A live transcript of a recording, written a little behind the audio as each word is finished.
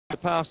The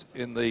past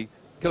in the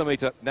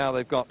kilometre, now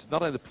they've got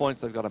not only the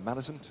points, they've got a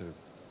Madison too.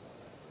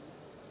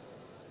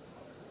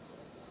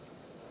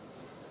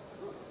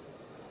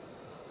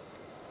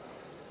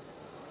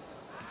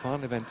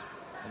 Final event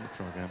on the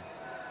programme.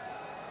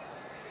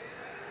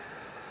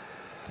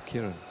 The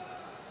Keirin.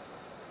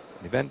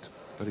 An event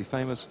very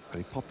famous,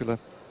 very popular,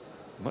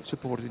 much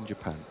supported in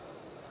Japan,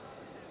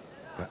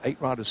 where 8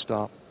 riders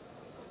start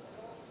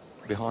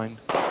behind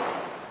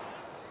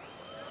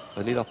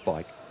the lead-off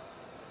bike,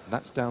 and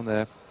that's down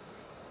there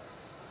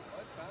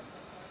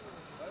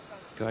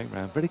going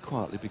round very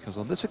quietly, because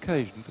on this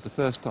occasion, for the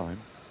first time,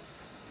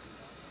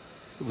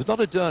 it was not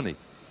a journey.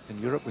 In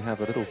Europe we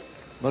have a little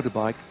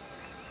motorbike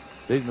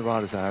leading the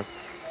riders out,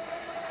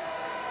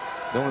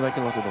 don't want to make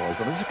a lot of noise,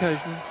 but on this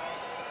occasion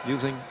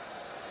using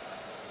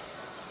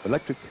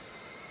electric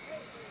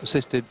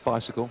assisted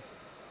bicycle.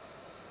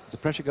 As the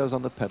pressure goes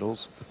on the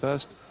pedals, the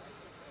first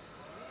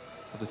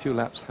of the few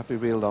laps have to be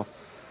reeled off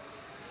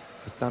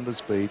at standard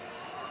speed,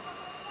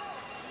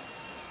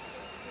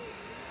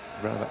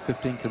 around about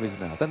 15 kilometres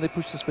an hour. Then they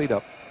push the speed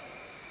up.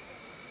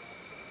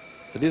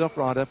 The lead-off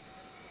rider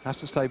has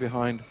to stay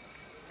behind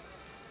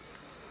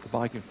the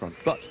bike in front,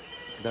 but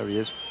there he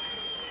is,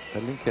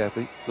 pedaling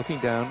carefully, looking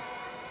down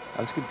at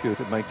his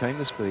computer, maintaining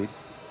the speed.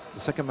 The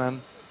second man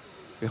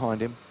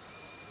behind him,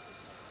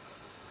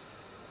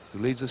 who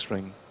leads the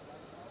string,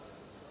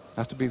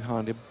 has to be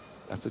behind him.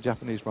 That's the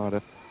Japanese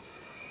rider,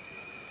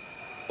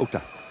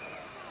 Ota.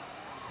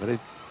 Very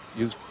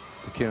used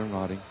to Keirin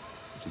riding,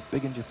 which is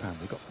big in Japan.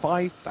 They've got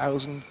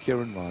 5,000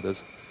 Keirin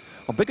riders.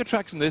 On bigger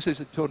tracks than this, is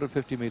a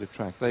 250-metre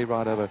track. They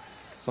ride over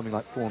something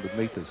like 400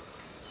 metres.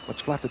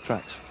 Much flatter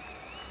tracks.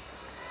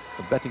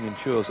 And betting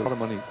ensures a lot of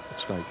money at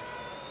stake.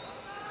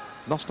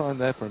 Nostine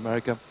there for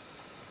America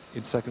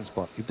in second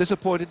spot. He's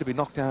disappointed to be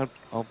knocked out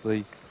of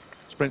the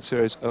sprint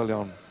series early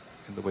on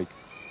in the week.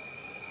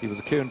 He was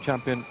a Keirin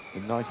champion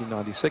in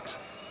 1996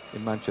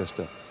 in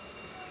Manchester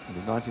and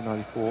in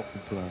 1994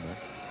 in Palermo.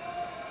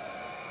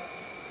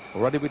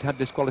 Already we'd had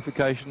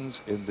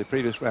disqualifications in the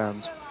previous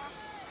rounds.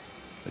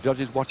 The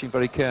judges watching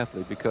very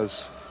carefully,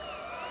 because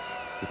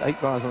with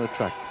 8 riders on the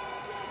track,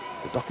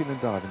 the docking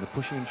and diving, the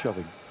pushing and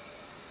shoving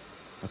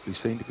must be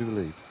seen to be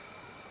believed.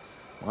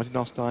 Martin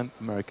Nostine,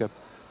 America,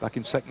 back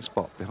in second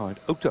spot behind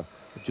Ota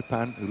of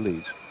Japan, who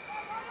leads.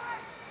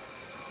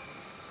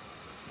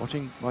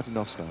 Watching Martin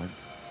Nostine,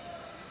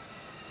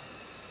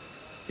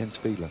 Jens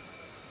Fiedler.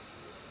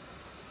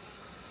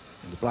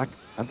 In the black,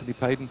 Anthony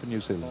Payden for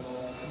New Zealand.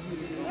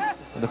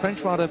 And the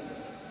French rider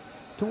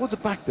towards the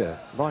back there,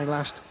 lying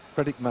last,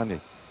 Frédéric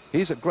Magny.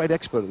 He's a great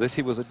expert at this.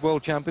 He was a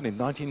world champion in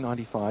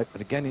 1995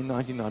 and again in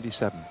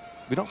 1997.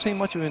 We've not seen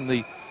much of him in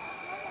the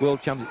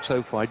World Championship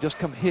so far. He'd just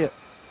come here,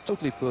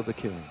 totally for the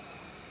Keirin.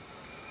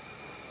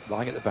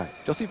 Lying at the back.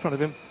 Just in front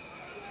of him,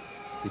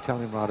 the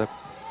Italian rider,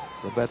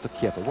 Roberto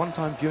Chieppa,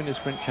 one-time junior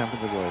sprint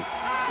champion of the world.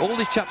 All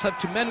these chaps have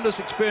tremendous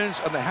experience,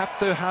 and they have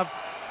to have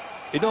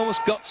enormous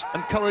guts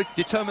and courage,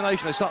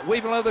 determination. They start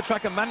weaving over the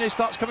track, and Magny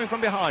starts coming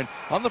from behind.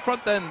 On the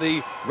front then,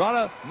 the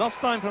rider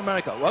Nostine from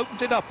America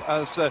opens it up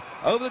as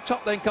over the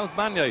top then comes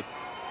Magny.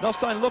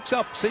 Nostine looks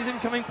up, sees him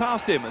coming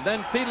past him, and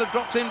then Fiedler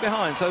drops in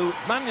behind. So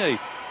Magny,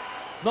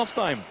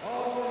 Nostine,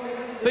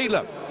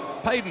 Fiedler,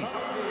 Payden,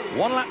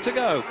 1 lap to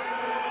go.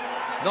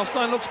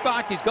 Nostine looks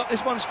back, he's got this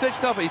one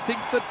stitched up. He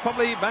thinks that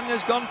probably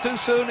Magny's gone too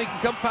soon. He can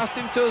come past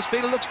him too as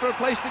Fiedler looks for a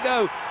place to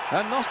go.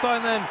 And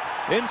Nostine then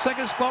in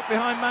second spot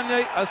behind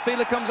Magny as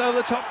Fiedler comes over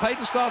the top.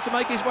 Payden starts to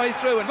make his way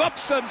through, and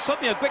whoops, and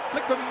suddenly a quick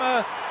flick from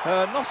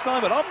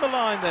Nostine, but on the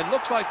line then.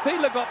 Looks like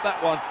Fiedler got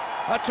that one.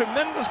 A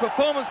tremendous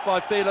performance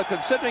by Fiedler,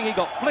 considering he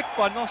got flicked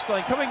by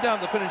Nostine coming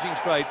down the finishing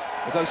straight.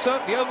 Although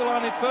certainly over the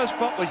line in first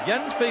spot was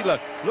Jens Fiedler.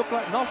 Looked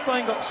like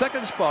Nostine got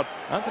second spot.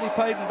 Anthony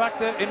Payden back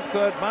there in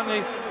third,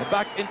 Magny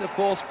back into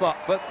fourth spot.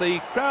 But the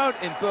crowd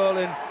in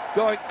Berlin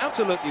going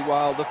absolutely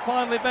wild. The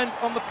final event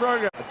on the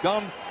programme had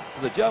gone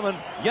to the German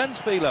Jens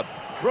Fiedler.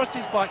 Brushed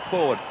his bike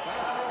forward,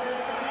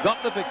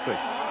 got the victory.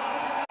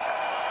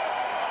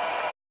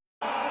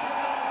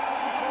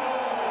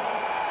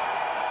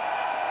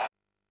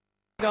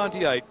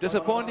 '98,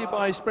 disappointed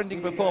by his sprinting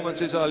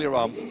performances earlier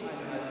on.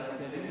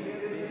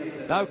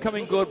 Now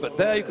coming good, but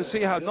there you can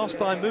see how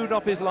Nostine moved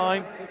off his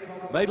line,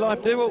 made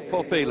life difficult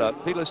for Fiedler.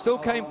 Fiedler still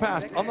came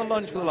past on the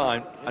lunge for the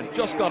line and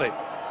just got it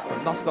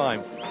from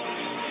Nostine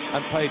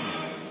and Payden.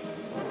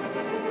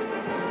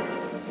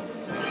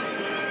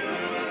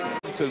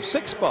 To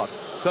sixth spot,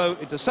 so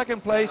into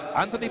second place,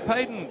 Anthony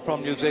Payden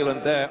from New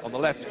Zealand there on the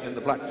left in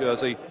the black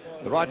jersey,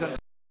 the right-hand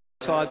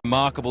side.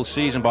 Remarkable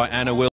season by Anna Will.